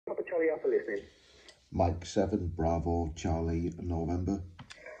Charlie Alpha listening. Mike 7 Bravo Charlie November.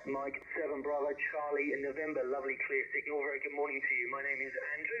 Mike 7 Bravo Charlie in November. Lovely clear signal. Very good morning to you. My name is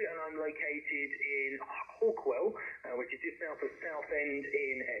Andrew and I'm located in Hawkwell, which is just south of Southend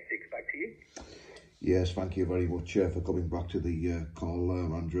in Essex. Back to you. Yes, thank you very much for coming back to the call,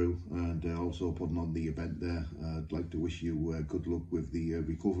 Andrew, and also putting on the event there. I'd like to wish you good luck with the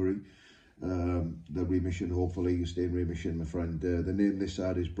recovery. The remission, hopefully you stay in remission, my friend. The name this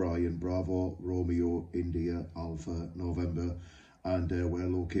side is Brian Bravo Romeo India Alpha November, and we're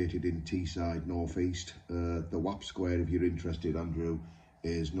located in Teesside North East. The WAP square, if you're interested, Andrew,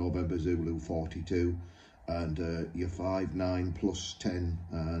 is November Zulu 42, and you're 5'9" plus 10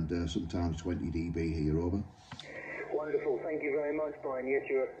 and sometimes 20 dB here. Over. Wonderful, thank you very much, Brian. Yes,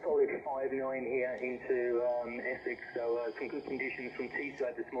 you're a solid 5'9" here into Essex, so some good conditions from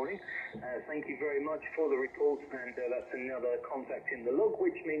Teesside this morning. Thank you very much for the report, and that's another contact in the log,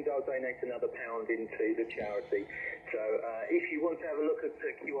 which means I'll donate another £1 into the charity. So if you want to have a look at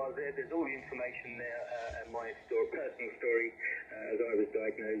QRZ, there's all the information there, and my personal story, as I was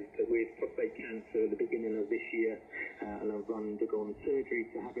diagnosed with prostate cancer at the beginning of this year, and I've undergone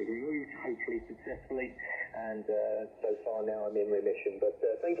surgery to have it removed, hopefully successfully, and so far now I'm in remission. But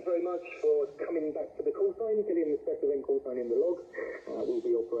thank you very much for coming back to the call sign, getting the special event call sign in the log. We'll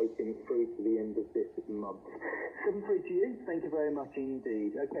be operating through to the end of this month. 7-3 to you, thank you very much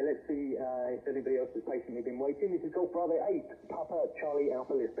indeed. Okay, let's see if anybody else has patiently been waiting. This is Golf Bravo 8, Papa Charlie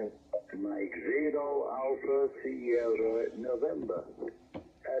Alpha listening. Mike 0 Alpha Sierra November.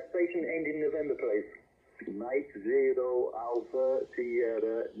 Station end in November, please. Mike 0 Alpha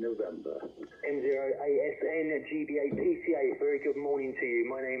Sierra November. M0ASN GB8PCA. Very good morning to you.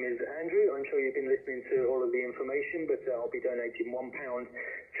 My name is Andrew. I'm sure you've been listening to all of the information, but I'll be donating £1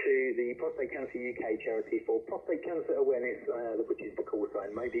 to the Prostate Cancer UK charity for prostate cancer awareness, which is the call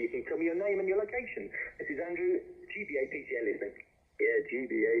sign. Maybe you can tell me your name and your location. This is Andrew, GB8PCA listening. Yeah,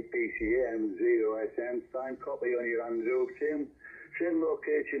 GB8PCA M0SN. Signed copy on your Andrew. Same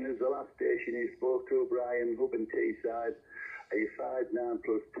location as the last station you spoke to, Brian, up in Teesside. Are you 5'9"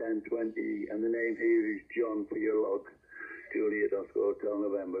 plus 10, 20, and the name here is John for your log. Juliet Oscar Hotel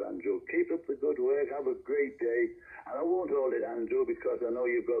November, Andrew. Keep up the good work, have a great day. And I won't hold it, Andrew, because I know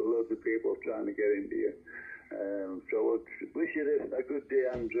you've got loads of people trying to get into you. So I wish you a good day,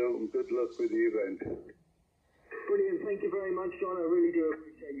 Andrew, and good luck with the event. Brilliant, thank you very much, John. I really do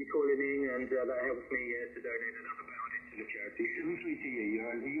appreciate you calling in, and that helps me to donate another £1 into the charity. 7-3 to you.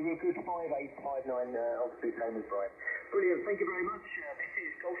 You're a good 5'8", 5'9", obviously same as Brian. Brilliant, thank you very much. This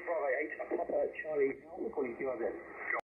is Golf Bravo 8, Papa Charlie Alpha calling QRZ.